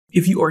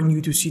If you are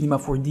new to Cinema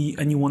 4D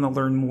and you want to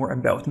learn more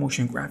about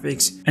motion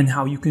graphics and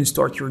how you can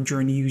start your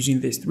journey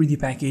using this 3D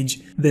package,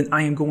 then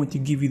I am going to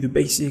give you the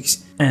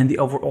basics and the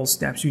overall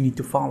steps you need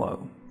to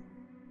follow.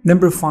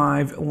 Number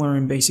 5.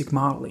 Learn basic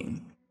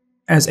modeling.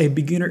 As a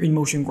beginner in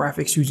motion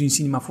graphics using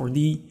Cinema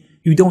 4D,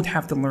 you don't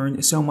have to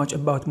learn so much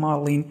about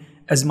modeling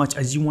as much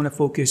as you want to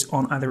focus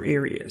on other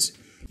areas.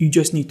 You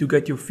just need to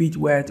get your feet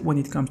wet when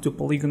it comes to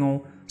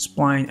polygonal,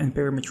 spline, and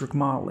parametric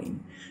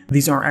modeling.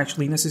 These are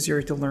actually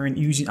necessary to learn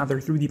using other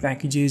 3D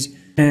packages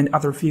and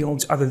other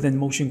fields other than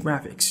motion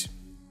graphics.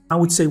 I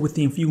would say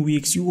within a few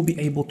weeks you will be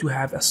able to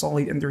have a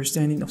solid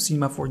understanding of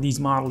Cinema 4D's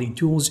modeling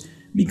tools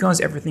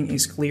because everything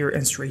is clear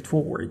and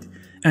straightforward.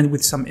 And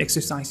with some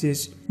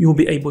exercises, you will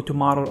be able to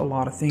model a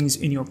lot of things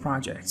in your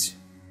projects.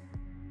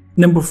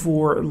 Number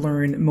 4.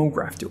 Learn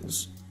Mograph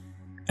Tools.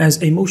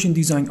 As a motion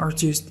design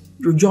artist,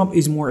 your job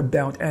is more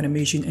about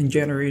animation and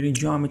generating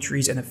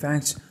geometries and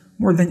effects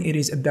more than it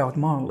is about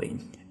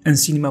modeling. And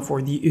Cinema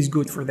 4D is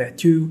good for that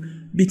too,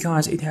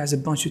 because it has a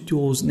bunch of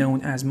tools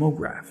known as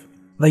Mograph.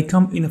 They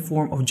come in the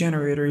form of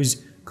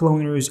generators,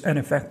 cloners, and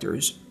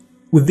effectors.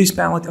 With this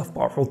palette of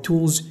powerful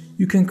tools,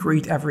 you can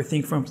create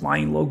everything from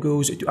flying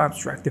logos to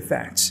abstract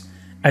effects.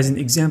 As an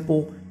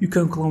example, you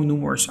can clone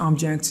numerous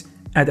objects,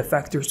 add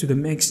effectors to the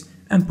mix,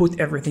 and put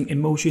everything in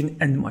motion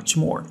and much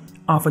more,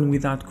 often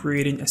without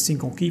creating a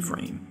single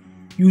keyframe.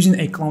 Using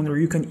a cloner,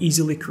 you can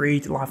easily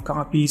create live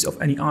copies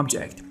of any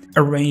object,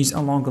 arranged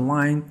along a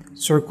line,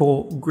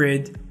 circle,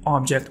 grid,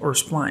 object, or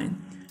spline.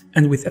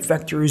 And with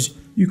effectors,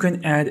 you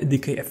can add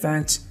decay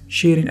effects,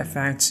 shading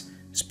effects,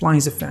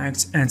 splines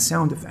effects, and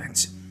sound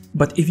effects.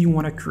 But if you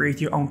want to create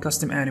your own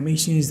custom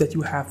animations that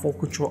you have full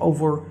control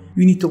over,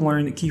 you need to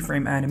learn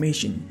keyframe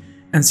animation.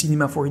 And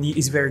Cinema 4D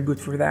is very good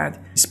for that,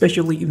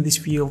 especially in this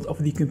field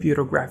of the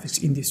computer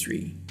graphics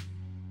industry.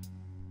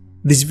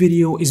 This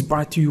video is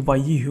brought to you by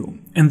Zaoeyo,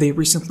 and they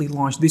recently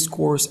launched this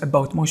course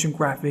about motion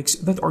graphics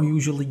that are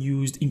usually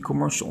used in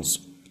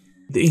commercials.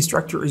 The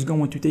instructor is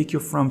going to take you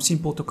from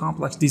simple to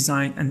complex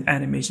design and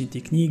animation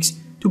techniques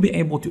to be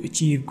able to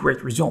achieve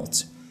great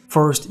results.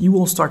 First, you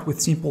will start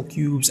with simple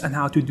cubes and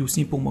how to do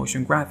simple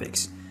motion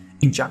graphics.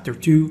 In Chapter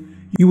 2,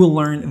 you will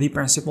learn the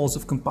principles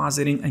of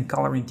compositing and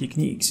coloring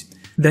techniques.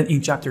 Then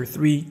in Chapter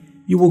 3,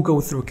 you will go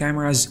through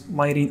cameras,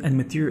 lighting, and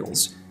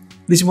materials.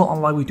 This will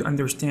allow you to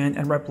understand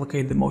and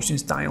replicate the motion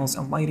styles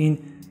and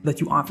lighting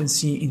that you often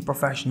see in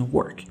professional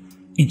work.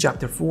 In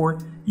Chapter 4,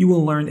 you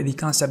will learn the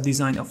concept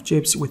design of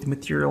chips with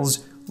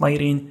materials,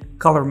 lighting,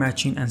 color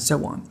matching, and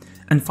so on.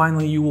 And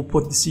finally, you will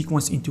put the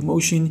sequence into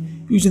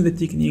motion using the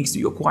techniques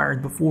you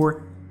acquired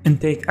before and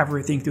take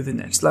everything to the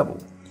next level.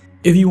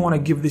 If you want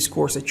to give this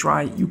course a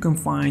try, you can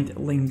find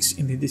links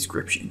in the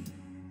description.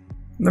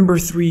 Number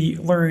 3.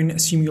 Learn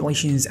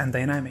simulations and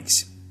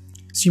dynamics.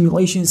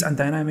 Simulations and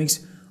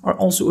dynamics are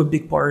also a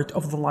big part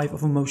of the life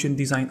of a motion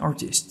design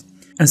artist,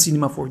 and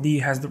Cinema 4D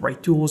has the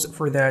right tools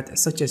for that,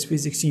 such as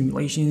physics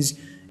simulations,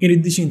 in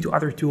addition to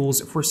other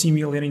tools for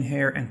simulating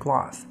hair and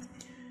cloth.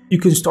 You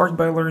can start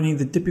by learning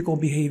the typical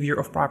behavior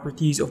of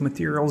properties of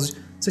materials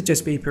such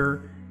as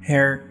paper,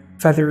 hair,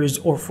 feathers,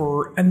 or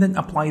fur, and then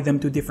apply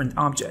them to different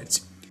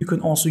objects. You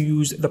can also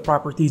use the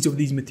properties of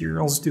these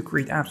materials to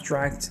create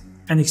abstract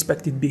and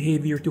expected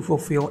behavior to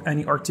fulfill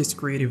any artist's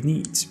creative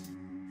needs.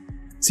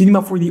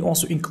 Cinema 4D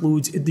also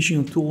includes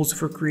additional tools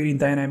for creating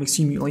dynamic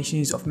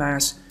simulations of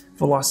mass,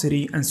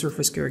 velocity, and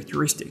surface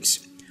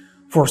characteristics.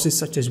 Forces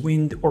such as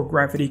wind or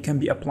gravity can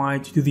be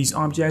applied to these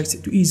objects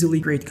to easily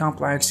create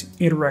complex,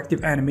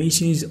 interactive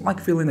animations like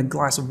filling a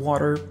glass of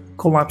water,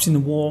 collapsing a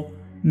wall,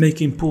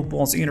 making pool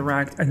balls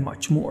interact, and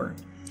much more.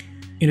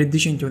 In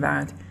addition to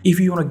that, if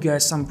you want to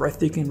get some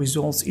breathtaking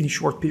results in a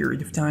short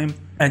period of time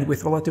and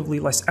with relatively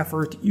less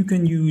effort, you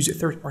can use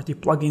third-party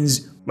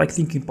plugins like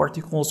Thinking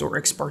Particles or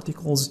X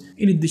Particles,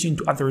 in addition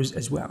to others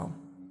as well.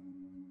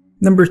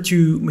 Number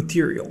 2.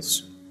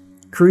 Materials.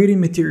 Creating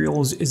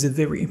materials is a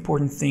very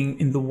important thing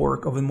in the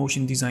work of a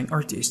motion design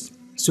artist,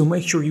 so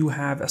make sure you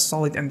have a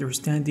solid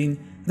understanding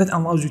that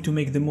allows you to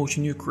make the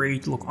motion you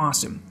create look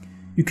awesome.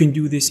 You can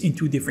do this in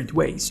 2 different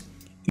ways.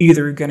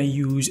 Either you're gonna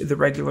use the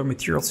regular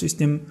material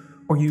system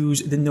or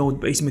use the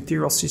node-based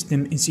material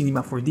system in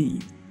Cinema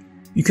 4D.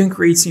 You can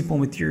create simple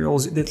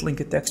materials that link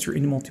a texture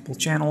in multiple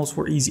channels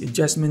for easy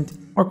adjustment,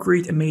 or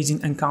create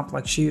amazing and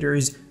complex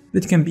shaders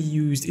that can be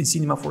used in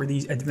Cinema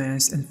 4D's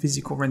advanced and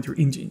physical render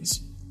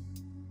engines.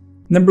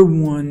 Number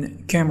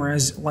 1.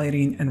 Cameras,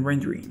 lighting, and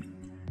rendering.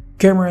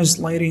 Cameras,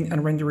 lighting,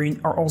 and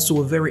rendering are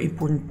also a very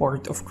important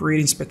part of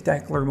creating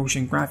spectacular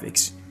motion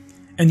graphics,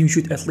 and you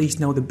should at least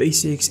know the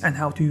basics and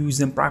how to use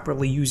them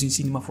properly using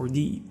Cinema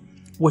 4D.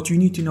 What you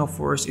need to know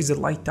first is the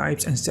light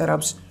types and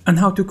setups and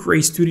how to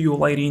create studio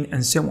lighting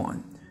and so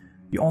on.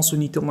 You also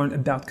need to learn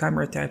about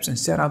camera types and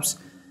setups,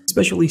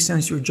 especially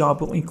since your job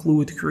will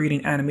include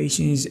creating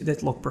animations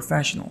that look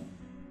professional.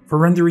 For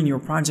rendering your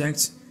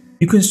projects,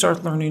 you can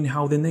start learning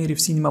how the native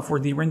Cinema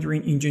 4D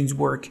rendering engines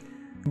work,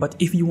 but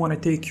if you want to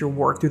take your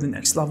work to the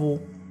next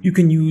level, You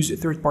can use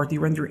third-party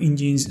render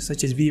engines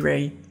such as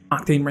V-Ray,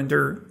 Octane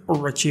Render, or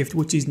Redshift,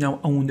 which is now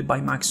owned by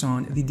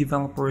Maxon, the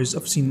developers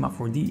of Cinema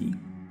 4D.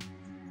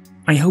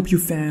 I hope you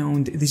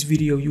found this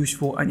video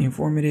useful and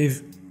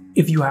informative.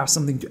 If you have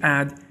something to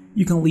add,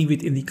 you can leave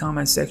it in the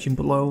comment section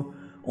below.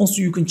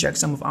 Also, you can check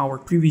some of our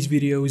previous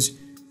videos.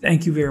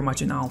 Thank you very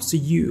much, and I'll see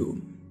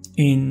you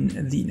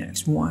in the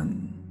next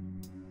one.